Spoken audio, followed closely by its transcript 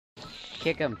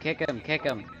Kick him, kick him, kick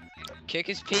him. Kick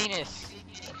his penis.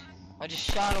 I just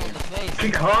shot him in the face.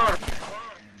 Kick hard.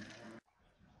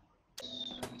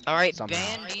 Alright, Somehow.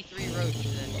 ban D3 Roach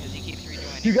then, because he keeps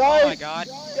rejoining. You guys! Oh my god.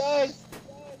 Guys!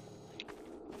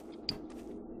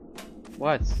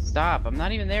 What? Stop! I'm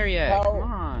not even there yet. Come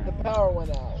on. The power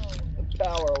went out. The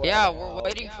power went Yeah, out. we're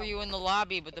waiting for you in the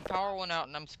lobby, but the power went out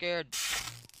and I'm scared.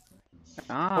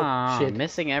 Ah, shit.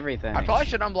 missing everything. I probably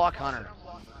should unblock Hunter.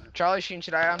 Charlie Sheen,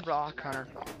 should I unblock Hunter?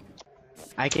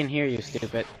 I can hear you,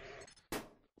 stupid.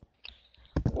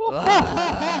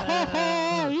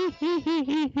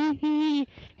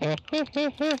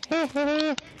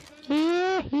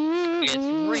 It's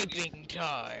raping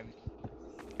time.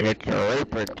 It's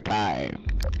raping time.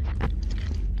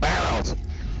 Barrels!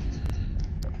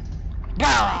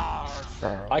 Barrels!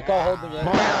 I call holding it.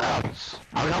 Barrels!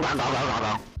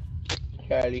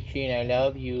 Charlie Sheen, I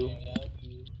love you.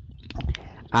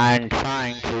 I'm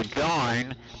trying to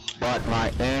join, but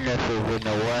my anus is in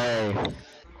the way.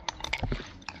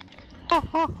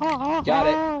 Got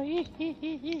it.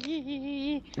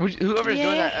 Whoever's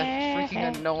doing that, that's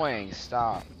freaking annoying.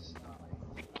 Stop.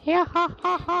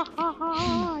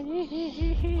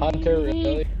 Hunter,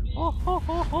 really?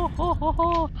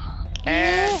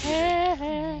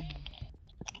 And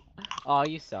Oh,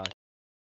 you suck.